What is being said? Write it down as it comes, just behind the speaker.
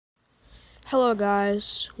Hello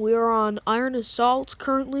guys, we are on Iron Assault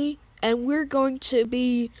currently, and we're going to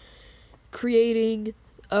be creating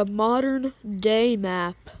a modern day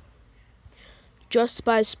map just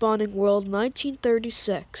by spawning world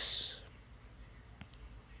 1936.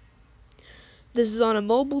 This is on a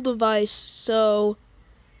mobile device, so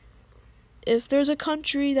if there's a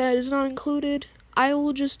country that is not included, I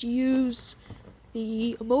will just use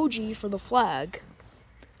the emoji for the flag.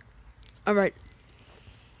 Alright.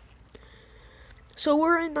 So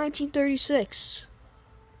we're in 1936,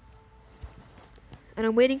 and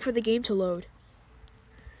I'm waiting for the game to load.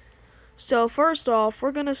 So first off,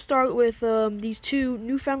 we're gonna start with these two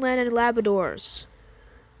Newfoundland and Labradors,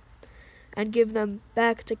 and give them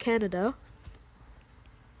back to Canada.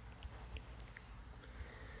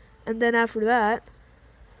 And then after that,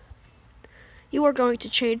 you are going to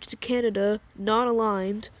change to Canada, not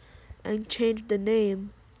aligned, and change the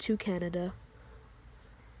name to Canada.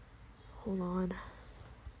 Hold on.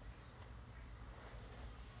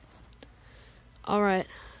 Alright.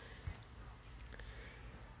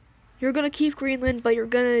 You're gonna keep Greenland, but you're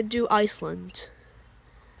gonna do Iceland.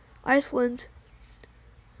 Iceland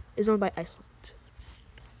is owned by Iceland.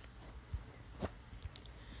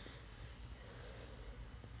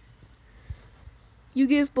 You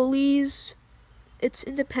give Belize its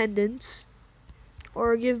independence,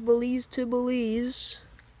 or give Belize to Belize.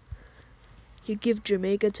 You give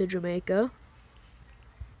Jamaica to Jamaica.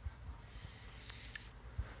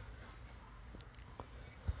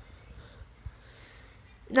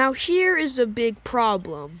 Now here is a big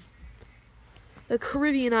problem. The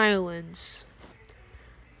Caribbean islands.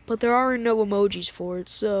 But there are no emojis for it,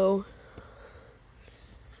 so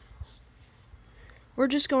we're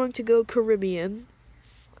just going to go Caribbean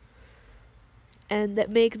and that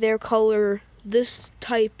make their color this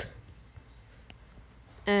type,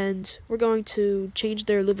 and we're going to change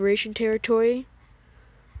their liberation territory.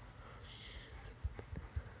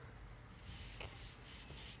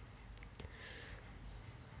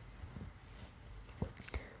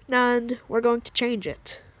 And we're going to change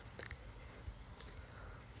it.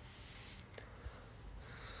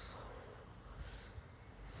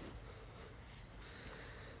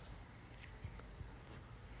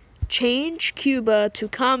 Change Cuba to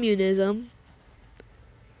communism,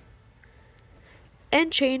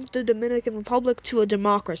 and change the Dominican Republic to a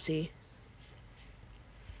democracy.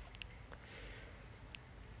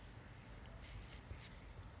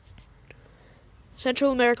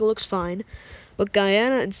 Central America looks fine, but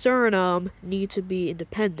Guyana and Suriname need to be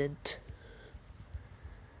independent.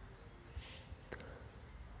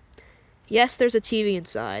 Yes, there's a TV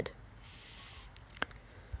inside.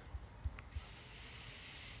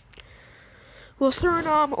 Well,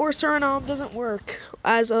 Suriname doesn't work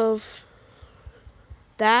as of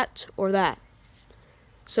that or that.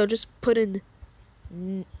 So just put in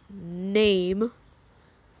name.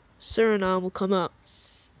 Suriname will come up.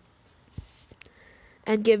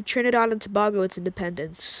 And give Trinidad and Tobago its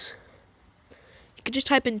independence. You could just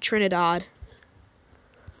type in Trinidad.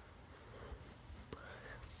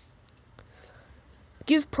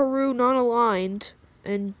 Give Peru non-aligned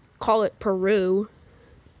and call it Peru.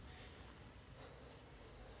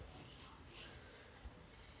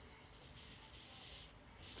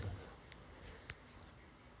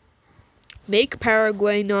 Make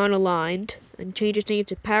Paraguay non-aligned and change its name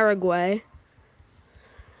to Paraguay.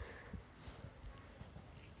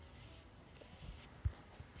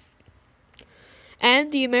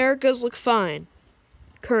 And the Americas look fine,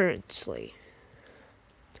 currently.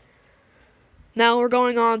 Now we're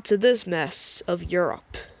going on to this mess of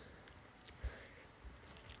Europe.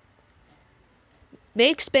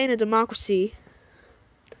 Make Spain a democracy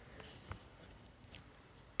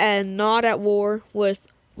and not at war with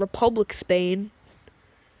Republic Spain.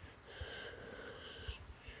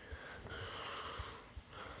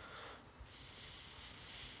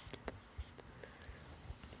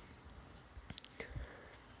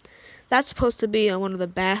 That's supposed to be on one of the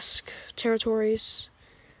Basque territories,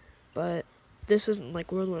 but this isn't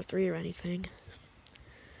like World War III or anything.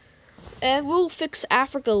 And we'll fix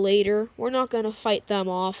Africa later. We're not going to fight them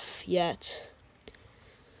off yet.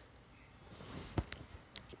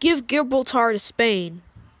 Give Gibraltar to Spain.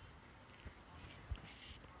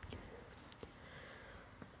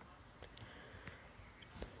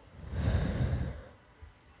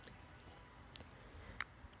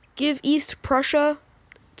 Give East Prussia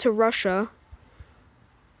to Russia.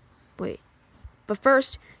 Wait. But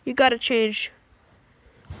first, you gotta change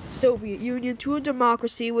Soviet Union to a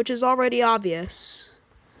democracy, which is already obvious.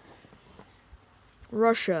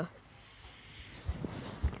 Russia.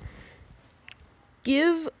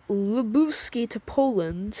 Give Lubusky to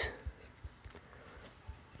Poland.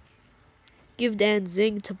 Give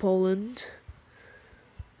Danzig to Poland.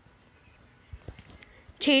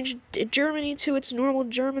 Change Germany to its normal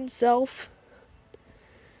German self.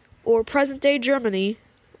 Or present-day Germany,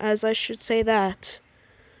 as I should say that.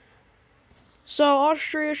 So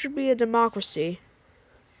Austria should be a democracy.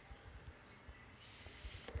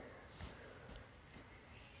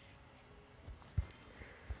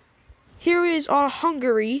 Here is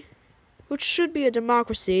Hungary, which should be a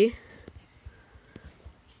democracy.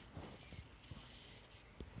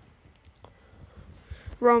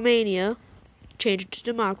 Romania, change it to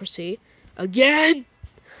democracy. Again!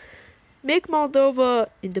 Make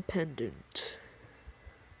Moldova independent.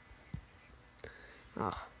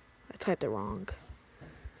 Ah, I typed it wrong.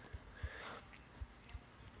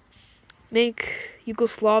 Make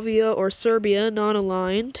Yugoslavia or Serbia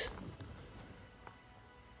non-aligned.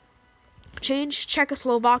 Change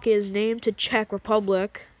Czechoslovakia's name to Czech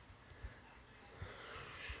Republic.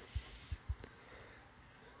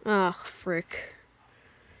 Ah, frick.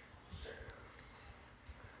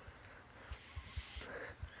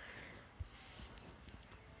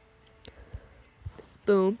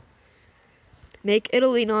 Boom. Make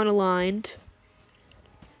Italy non-aligned.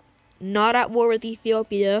 Not at war with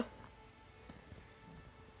Ethiopia.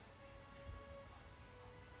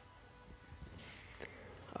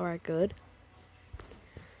 Alright, good.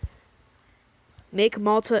 Make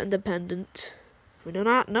Malta independent. We do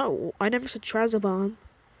not know. I never said Trazoban.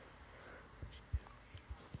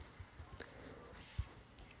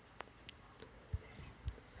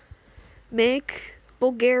 Make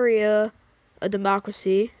Bulgaria a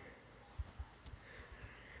democracy.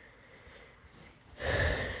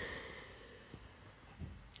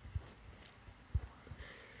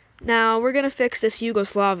 Now, we're gonna fix this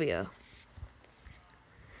Yugoslavia.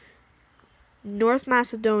 North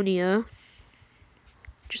Macedonia.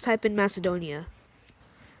 Just type in Macedonia.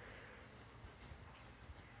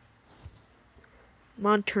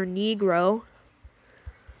 Montenegro.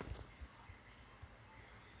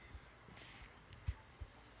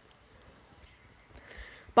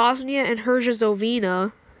 Bosnia and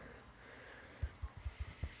Herzegovina.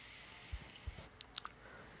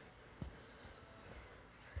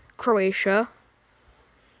 Croatia.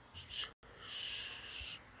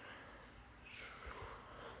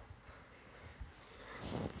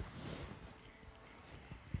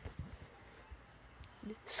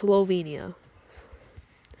 Slovenia.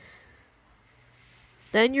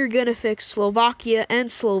 Then you're gonna fix Slovakia and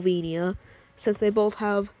Slovenia, since they both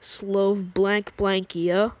have Slov blank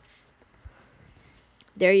blankia.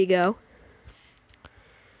 There you go.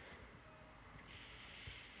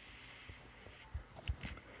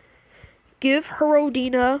 Give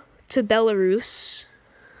Herodina to Belarus.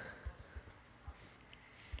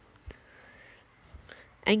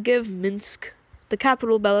 And give Minsk, the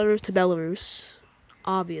capital of Belarus, to Belarus.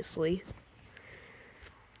 Obviously.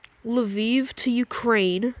 Lviv to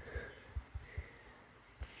Ukraine.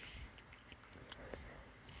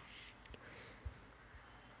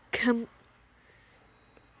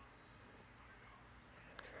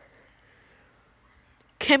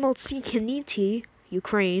 Khmelnytskyi,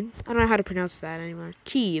 Ukraine. I don't know how to pronounce that anymore.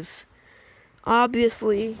 Kyiv.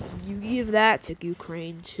 Obviously, you give that to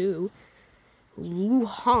Ukraine too.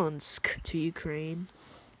 Luhansk to Ukraine.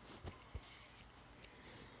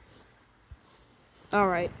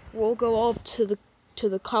 Alright, we'll go up to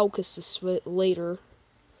the Caucasus later.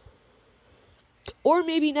 Or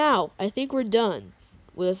maybe now. I think we're done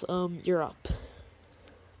with Europe.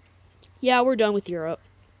 Yeah, we're done with Europe.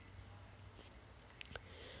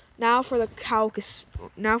 Now for the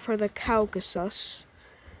Caucasus.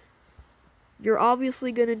 You're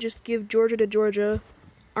obviously gonna just give Georgia to Georgia,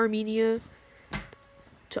 Armenia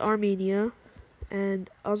to Armenia, and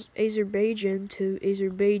Azerbaijan to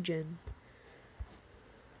Azerbaijan.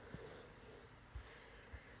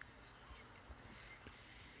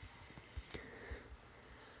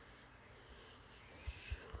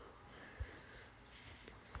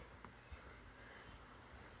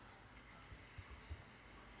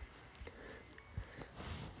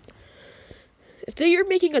 If you're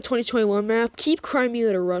making a 2021 map, keep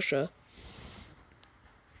Crimea to Russia.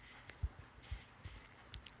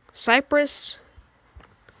 Cyprus.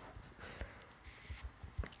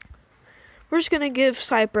 We're just gonna give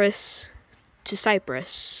Cyprus to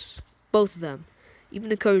Cyprus. Both of them. Even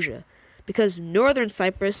Nicosia. Because Northern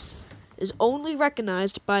Cyprus is only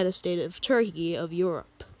recognized by the state of Turkey of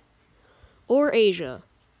Europe. Or Asia.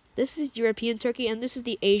 This is European Turkey and this is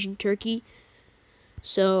the Asian Turkey.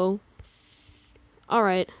 So...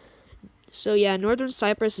 Alright, so yeah, Northern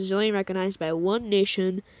Cyprus is only recognized by one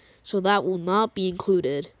nation, so that will not be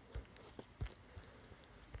included.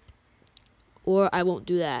 or I won't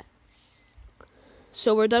do that.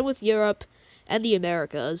 So we're done with Europe and the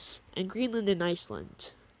Americas, and Greenland and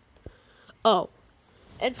Iceland. Oh,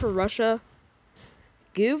 and for Russia,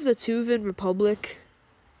 give the Tuvan Republic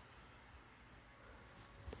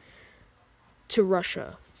to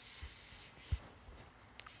Russia.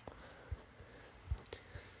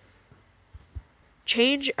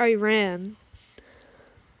 Change Iran.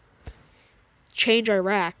 Change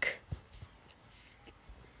Iraq.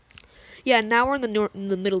 Yeah, now we're in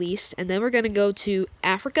the Middle East, and then we're gonna go to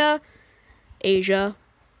Africa, Asia,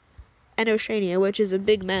 and Oceania, which is a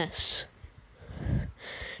big mess.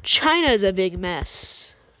 China is a big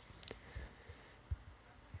mess.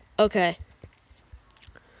 Okay.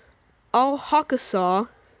 Al-Hakasa.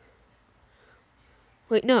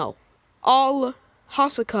 Wait, no.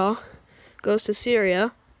 Al-Hasaka goes to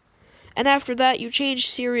Syria. And after that, you change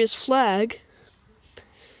Syria's flag,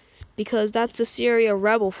 because that's a Syria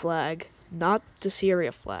rebel flag, not the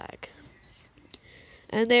Syria flag.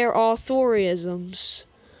 And they are all authorisms.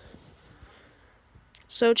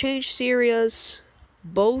 So change Syria's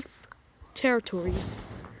both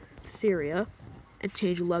territories to Syria, and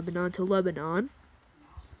change Lebanon to Lebanon.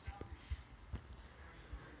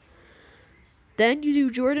 Then you do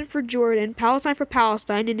Jordan for Jordan, Palestine for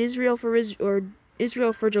Palestine, and Israel for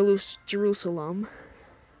Israel for Jerusalem.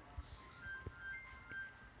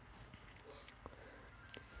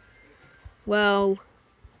 Well,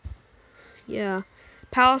 yeah.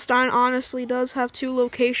 Palestine honestly does have 2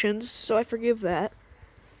 locations, so I forgive that.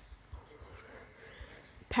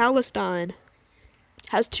 Palestine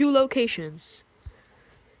has 2 locations.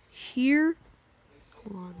 Here.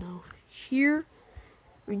 Hold on, no. Here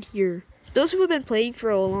and here. Those who have been playing for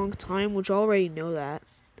a long time, which already know that.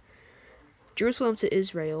 Jerusalem to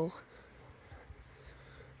Israel.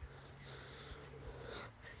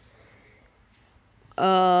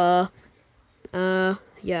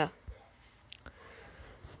 Yeah.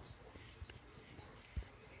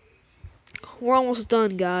 We're almost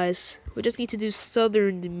done, guys. We just need to do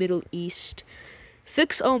southern Middle East.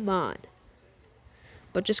 Fix Oman.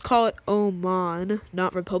 But just call it Oman,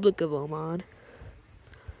 not Republic of Oman.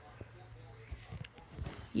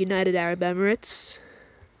 United Arab Emirates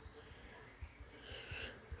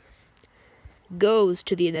goes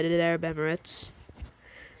to the United Arab Emirates.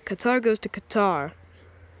 Qatar goes to Qatar.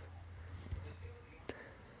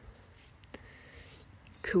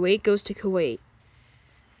 Kuwait goes to Kuwait.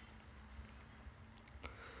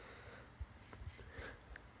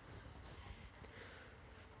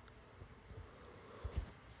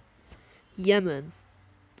 Yemen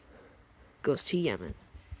goes to Yemen.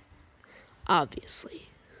 Obviously.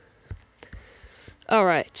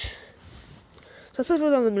 Alright. So since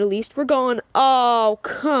we're on the Middle East, we're going... Oh,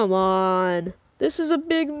 come on. This is a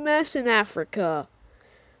big mess in Africa.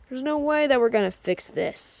 There's no way that we're gonna fix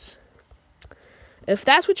this. If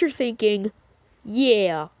that's what you're thinking,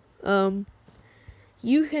 yeah.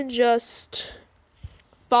 You can just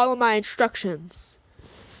follow my instructions.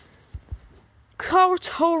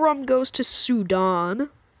 Khartoum goes to Sudan.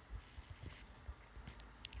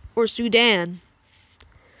 Or Sudan.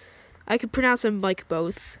 I could pronounce them like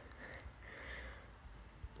both.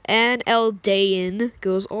 And El Dayan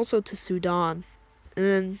goes also to Sudan. And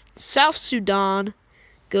then South Sudan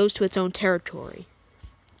goes to its own territory.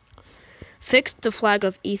 Fix the flag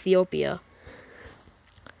of Ethiopia.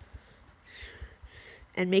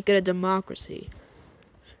 And make it a democracy.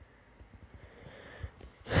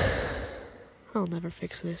 I'll never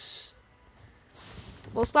fix this.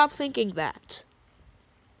 Well, stop thinking that.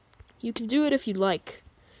 You can do it if you'd like.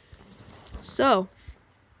 So,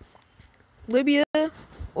 Libya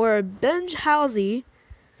or Benghazi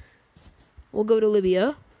will go to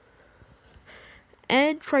Libya.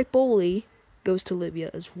 And Tripoli goes to Libya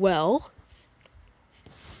as well.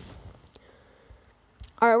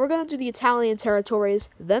 Alright, we're going to do the Italian territories,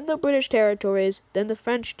 then the British territories, then the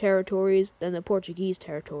French territories, then the Portuguese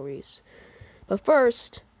territories. But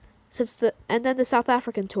first, and then the South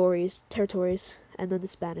African territories, and then the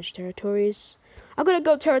Spanish territories. I'm going to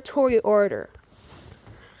go territorial order.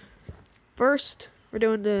 First, we're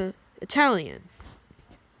doing the Italian.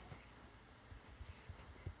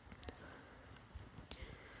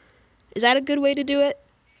 Is that a good way to do it?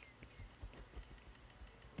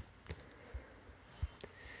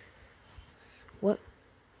 What?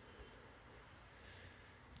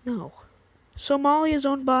 No. Somalia is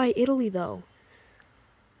owned by Italy, though.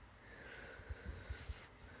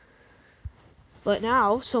 But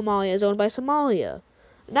now, Somalia is owned by Somalia.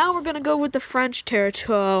 Now we're gonna go with the French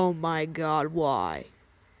territory. Oh my god, why?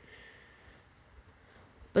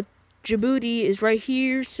 But Djibouti is right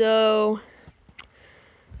here, so...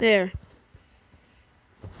 There.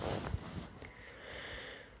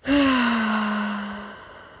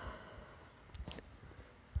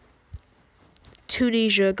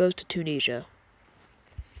 Tunisia goes to Tunisia.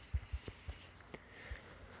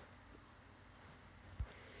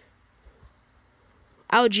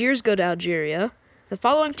 Algiers go to Algeria. The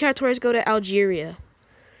following territories go to Algeria.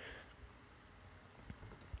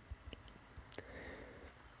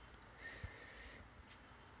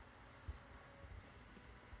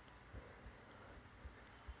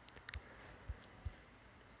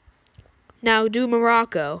 Now do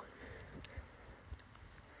Morocco.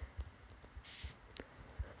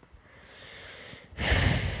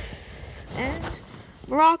 And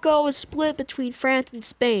Morocco is split between France and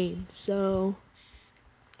Spain, so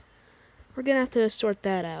we're gonna have to sort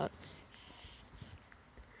that out.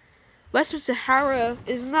 Western Sahara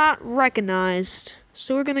is not recognized,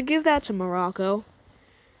 so we're gonna give that to Morocco.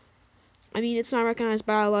 I mean, it's not recognized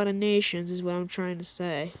by a lot of nations, is what I'm trying to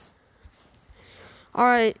say.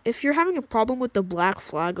 Alright, if you're having a problem with the black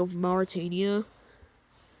flag of Mauritania,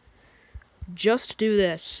 just do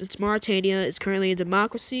this. Since Mauritania is currently a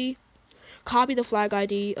democracy, copy the flag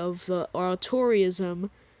ID of the tourism,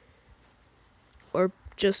 or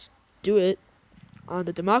just do it on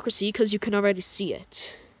the democracy, because you can already see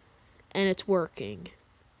it. And it's working.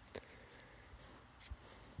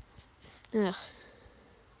 Ugh.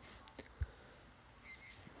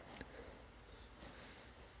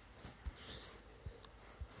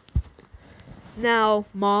 Now,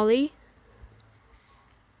 Mali.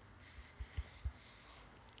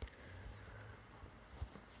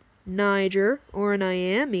 Niger, or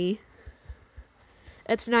Niamey.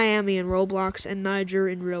 It's Niamey in Roblox and Niger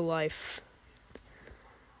in real life.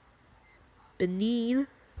 Benin.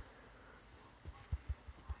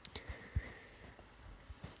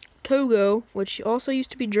 Togo, which also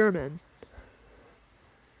used to be German.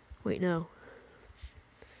 Wait, no.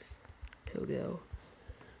 Togo.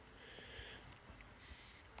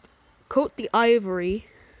 Côte d'Ivoire.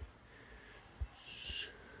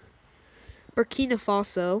 Burkina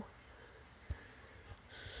Faso.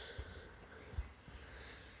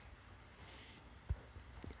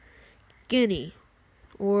 Guinea,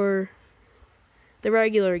 or the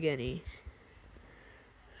regular Guinea.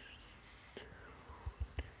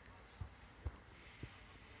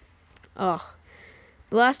 Oh,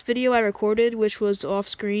 the last video I recorded, which was off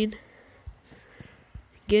screen,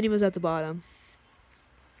 Guinea was at the bottom.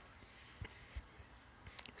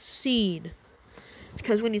 Scene.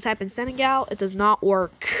 Because when you type in Senegal, it does not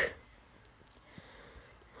work.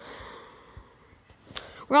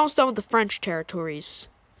 We're almost done with the French territories.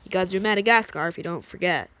 You gotta do Madagascar if you don't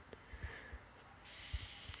forget.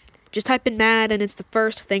 Just type in Mad and it's the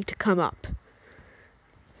first thing to come up.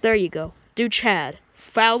 There you go. Do Chad.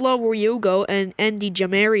 Fowler Ryugo and Ndi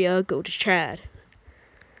Jamaria go to Chad.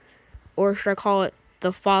 Or should I call it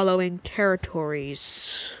the following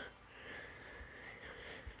territories?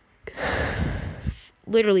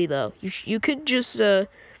 Literally though, you could just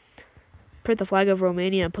print the flag of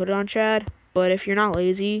Romania and put it on Chad, but if you're not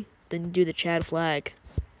lazy, then do the Chad flag.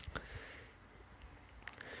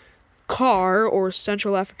 CAR, or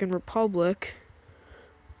Central African Republic,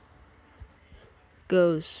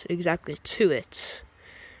 goes exactly to it.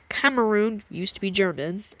 Cameroon used to be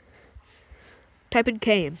German. Type in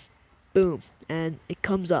CAME. Boom. And it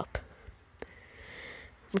comes up.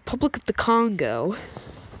 Republic of the Congo.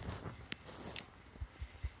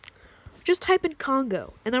 Just type in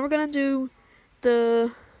Congo. And then we're going to do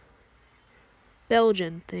the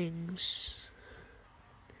Belgian things.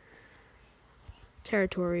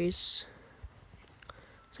 Territories.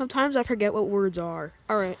 Sometimes I forget what words are.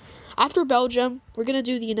 Alright, after Belgium, we're going to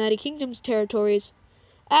do the United Kingdom's territories.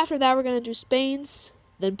 After that, we're going to do Spain's,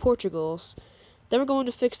 then Portugal's. Then we're going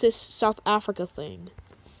to fix this South Africa thing.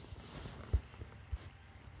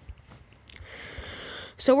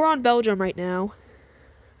 So we're on Belgium right now.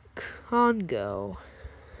 Congo.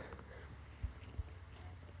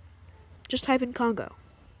 Just type in Congo.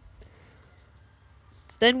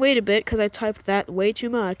 Then wait a bit, because I typed that way too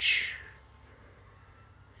much.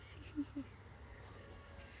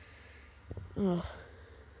 Ugh.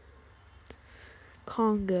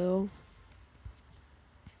 Congo.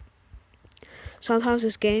 Sometimes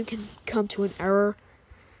this game can come to an error.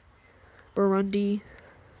 Burundi.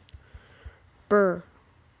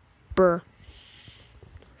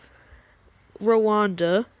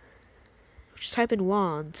 Rwanda. Just type in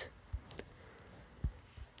Wand.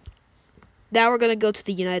 Now we're going to go to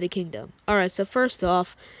the United Kingdom. Alright, so first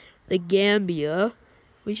off, the Gambia.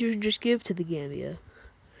 We should just give to the Gambia.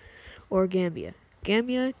 Or Gambia.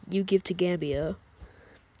 Gambia, you give to Gambia.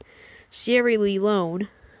 Sierra Leone.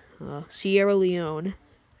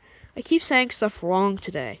 I keep saying stuff wrong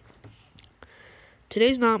today.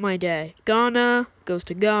 Today's not my day. Ghana goes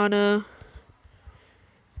to Ghana.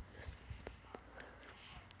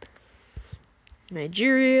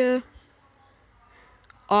 Nigeria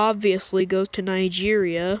obviously goes to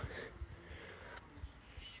Nigeria.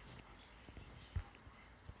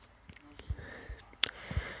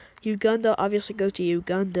 Uganda obviously goes to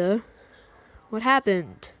Uganda. What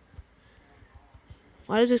happened?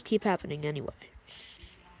 Why does this keep happening anyway?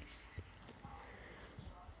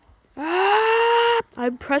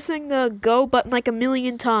 I'm pressing the go button like a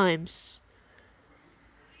million times.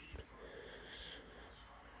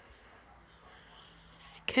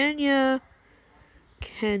 Kenya.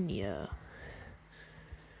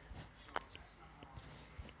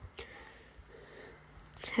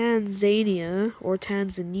 Tanzania or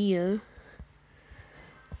Tanzania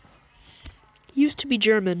used to be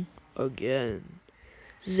German again.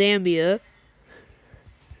 Zambia,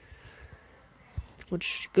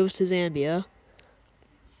 which goes to Zambia.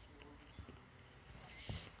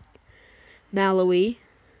 Malawi.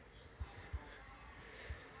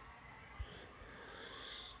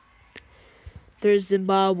 There's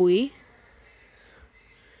Zimbabwe.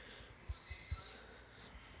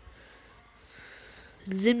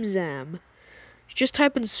 Zimzam. Just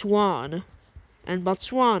type in Swan. And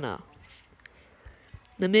Botswana.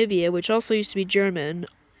 Namibia, which also used to be German.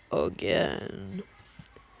 Again.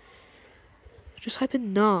 Just type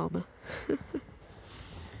in Nam.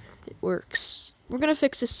 It works. We're gonna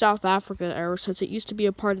fix this South Africa error since it used to be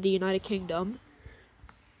a part of the United Kingdom.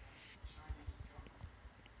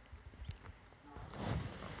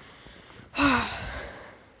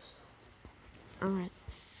 Alright.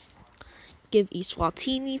 Give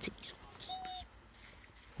Eswatini to Eswatini.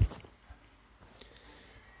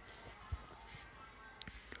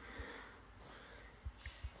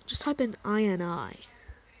 Just type in INI.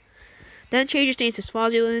 Then change your name to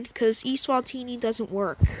Swaziland, because Eswatini doesn't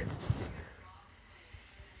work.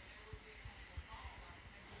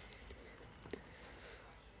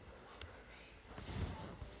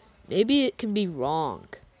 Maybe it can be wrong.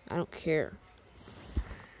 I don't care.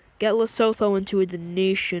 Get Lesotho into a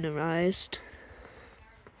denationalized.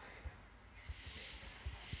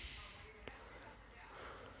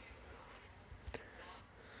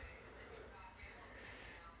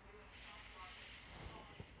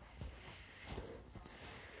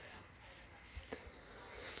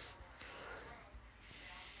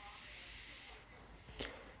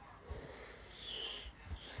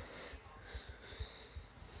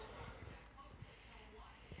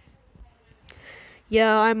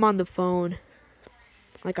 Yeah, I'm on the phone,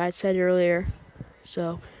 like I said earlier,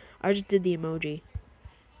 so I just did the emoji.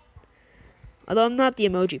 Although I'm not the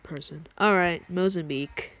emoji person. Alright,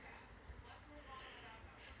 Mozambique.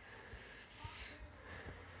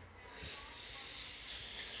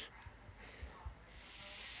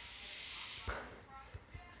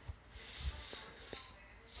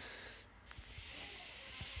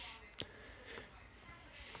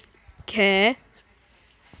 Okay.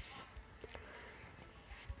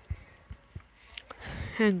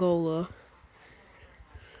 Angola.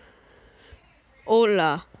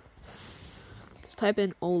 Ola. Let's type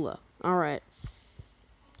in Ola. Alright.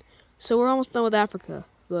 So we're almost done with Africa,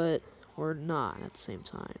 but we're not at the same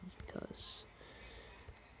time, because,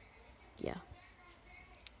 yeah.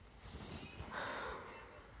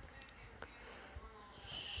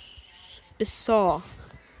 Bissau.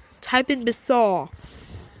 Type in Bissau.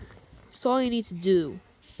 That's all you need to do.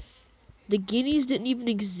 The Guineas didn't even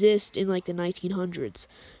exist in like the 1900s.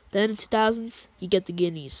 Then in 2000s, you get the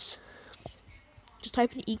Guineas. Just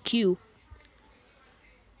type in EQ.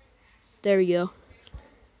 There we go.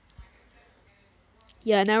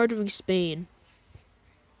 Yeah, now we're doing Spain.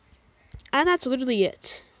 And that's literally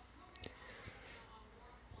it.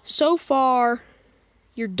 So far,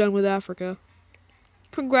 you're done with Africa.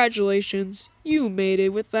 Congratulations, you made it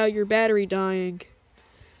without your battery dying.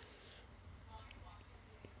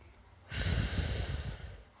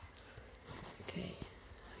 Okay,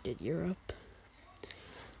 I did Europe.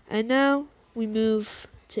 And now we move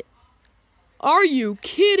to... Are you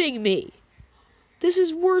kidding me? This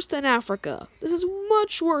is worse than Africa. This is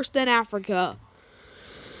much worse than Africa.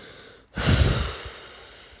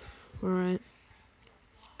 Alright.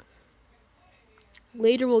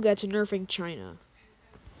 Later we'll get to nerfing China.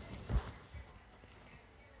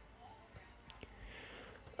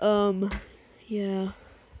 Yeah.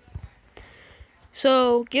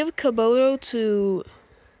 So, give Komodo to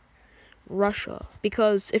Russia.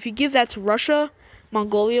 Because if you give that to Russia,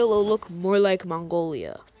 Mongolia will look more like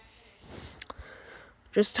Mongolia.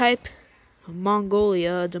 Just type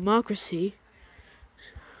Mongolia democracy.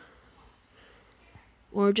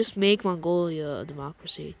 Or just make Mongolia a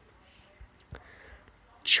democracy.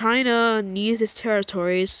 China needs its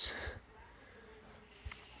territories.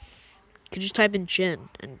 You can just type in Jin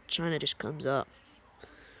and China just comes up.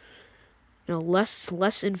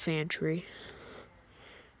 Less infantry.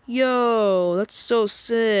 Yo, that's so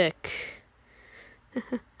sick.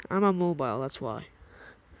 I'm on mobile, that's why.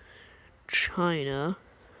 China.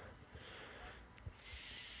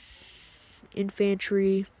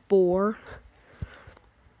 Infantry 4.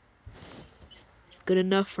 Good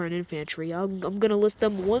enough for an infantry. I'm gonna list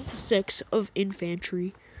them 1 to 6 of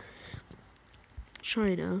infantry.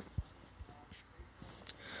 China.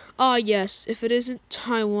 Ah, yes, if it isn't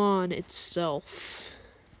Taiwan itself.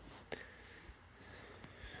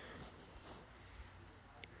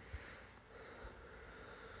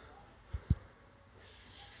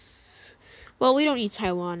 Well, we don't need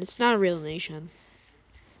Taiwan. It's not a real nation.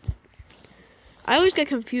 I always get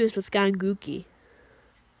confused with Ganguki.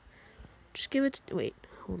 Just give it... Wait,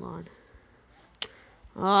 hold on.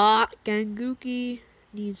 Ganguki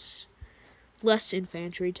needs less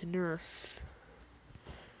infantry to nerf.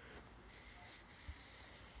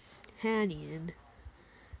 Hanian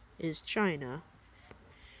is China.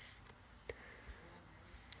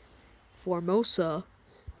 Formosa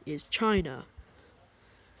is China.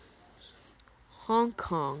 Hong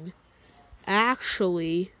Kong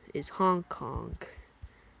actually is Hong Kong.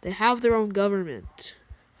 They have their own government.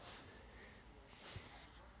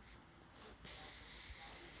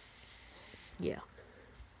 Yeah.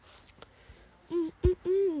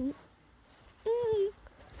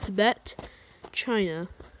 Tibet, China.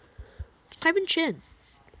 Type in Chin.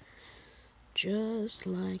 Just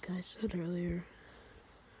like I said earlier.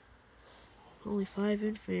 Only 5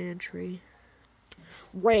 infantry.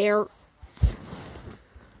 Rare.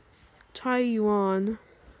 Taiwan.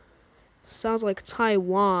 Sounds like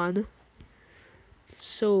Taiwan.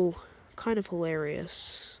 So, kind of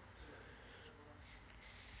hilarious.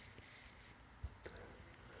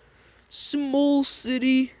 Small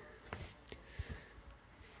city.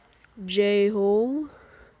 J-hole.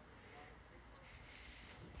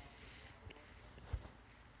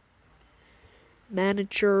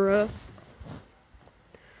 Manachura.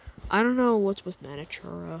 I don't know what's with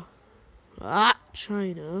Manachura.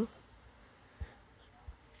 China.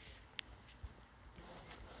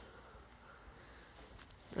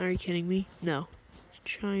 Are you kidding me? No.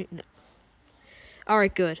 China.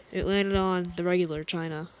 Alright, good. It landed on the regular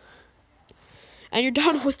China. And you're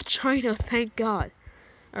done with China, thank God.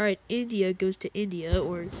 Alright, India goes to India,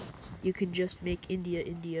 or you can just make India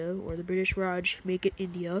India, or the British Raj, make it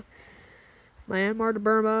India. Myanmar to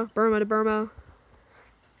Burma, Burma to Burma.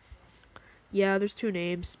 Yeah, there's 2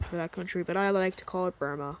 names for that country, but I like to call it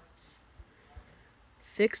Burma.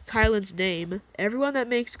 Fix Thailand's name. Everyone that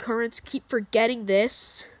makes currents keep forgetting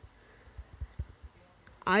this.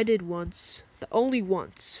 I did once, but only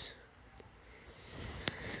once.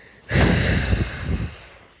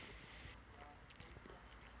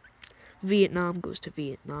 Vietnam goes to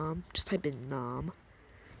Vietnam. Just type in Nam.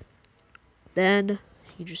 Then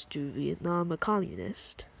you just do Vietnam, a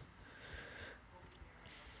communist.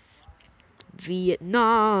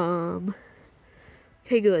 Vietnam.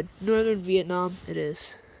 Okay, good. Northern Vietnam, it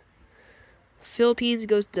is. Philippines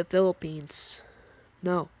goes to the Philippines.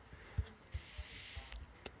 No.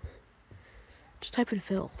 Just type in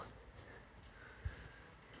Phil.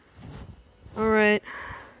 Alright.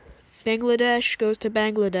 Bangladesh goes to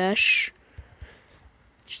Bangladesh.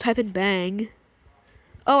 Just type in Bang.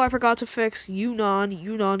 Oh, I forgot to fix Yunnan.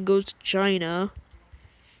 Yunnan goes to China.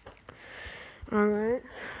 Alright.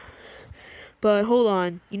 But hold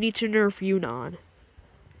on. You need to nerf Yunnan.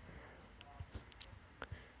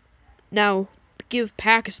 Now, give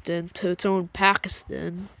Pakistan to its own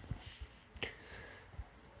Pakistan.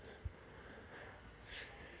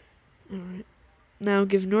 Alright. Now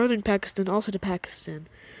give northern Pakistan also to Pakistan.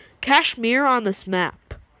 Kashmir on this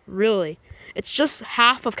map. Really. It's just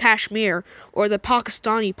half of Kashmir, or the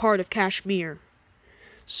Pakistani part of Kashmir.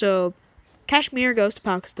 So, Kashmir goes to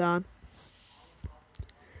Pakistan.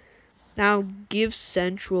 Now give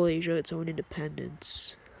Central Asia its own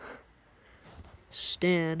independence.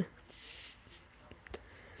 Stan.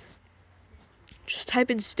 Just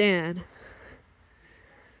type in Stan.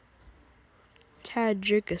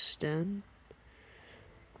 Tajikistan.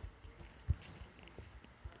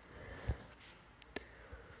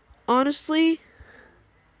 Honestly,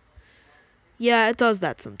 yeah, it does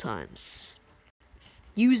that sometimes.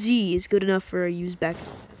 UZ is good enough for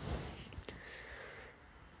Uzbekistan.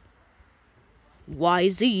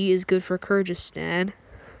 YZ is good for Kyrgyzstan.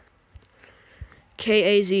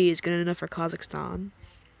 KAZ is good enough for Kazakhstan.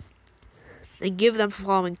 and give them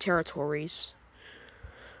following territories.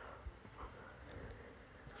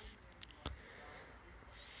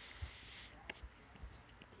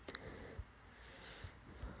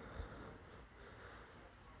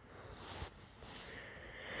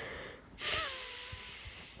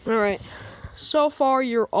 Alright, so far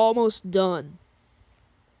you're almost done.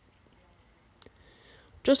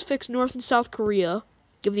 Just fix North and South Korea.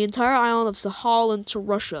 Give the entire island of Sakhalin to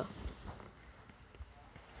Russia.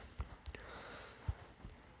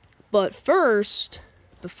 But first,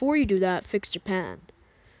 before you do that, fix Japan.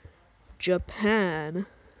 Japan.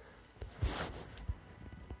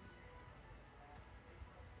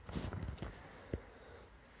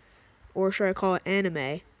 Or should I call it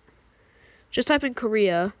anime? Just type in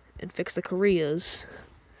Korea and fix the Koreas.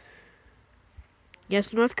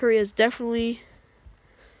 Yes, North Korea is definitely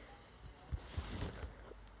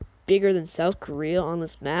bigger than South Korea on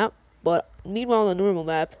this map, but meanwhile on the normal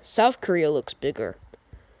map, South Korea looks bigger.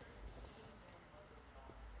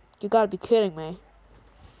 You gotta be kidding me.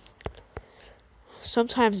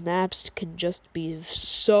 Sometimes maps can just be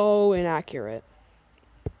so inaccurate.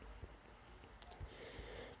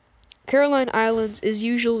 Caroline Islands is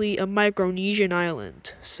usually a Micronesian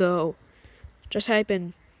island, so just type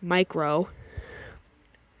in micro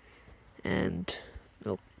and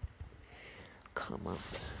it'll come up.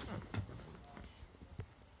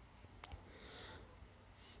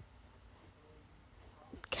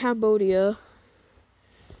 Cambodia.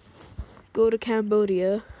 Go to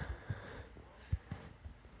Cambodia.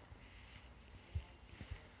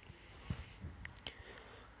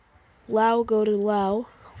 Lao, go to Lao.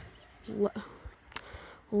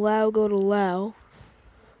 Lao, go to Lao.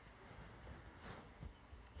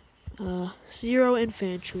 0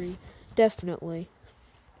 infantry, definitely.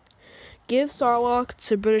 Give Sarawak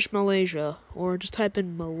to British Malaysia, or just type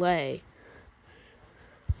in Malay.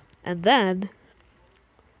 And then,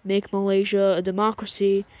 make Malaysia a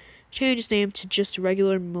democracy, change its name to just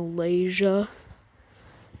regular Malaysia.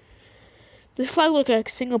 This flag looks like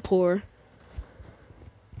Singapore.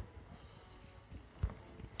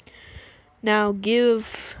 Now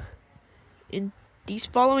give in these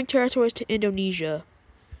following territories to Indonesia.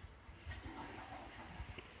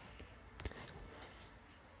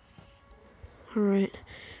 Alright,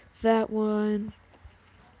 that one.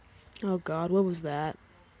 Oh god, what was that?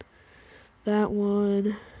 That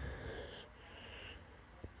one.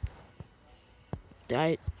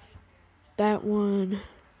 That one.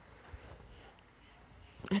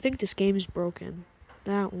 I think this game is broken.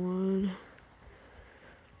 That one.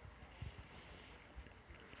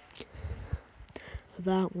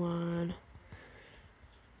 That one.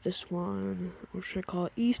 This one. Or should I call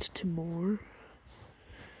it East Timor?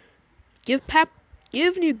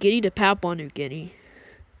 Give New Guinea to Papua New Guinea.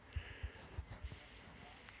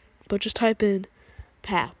 But just type in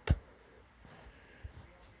Pap.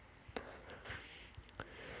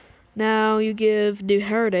 Now you give New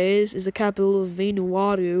Hebrides is the capital of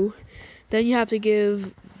Vanuatu. Then you have to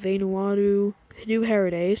give Vanuatu New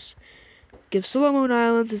Hebrides. Give Solomon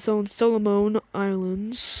Islands its own Solomon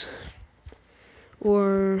Islands.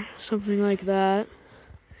 Or something like that.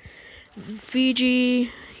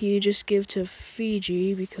 Fiji, you just give to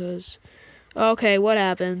Fiji because... Okay, what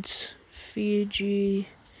happens? Fiji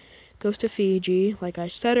goes to Fiji, like I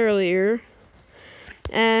said earlier.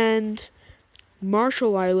 And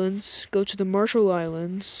Marshall Islands go to the Marshall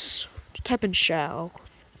Islands. Type in shall.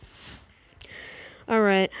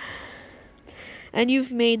 Alright. And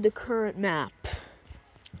you've made the current map.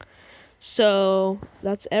 So,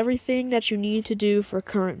 that's everything that you need to do for a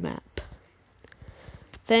current map.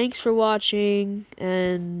 Thanks for watching,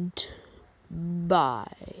 and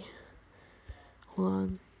bye. Hold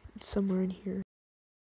on, it's somewhere in here.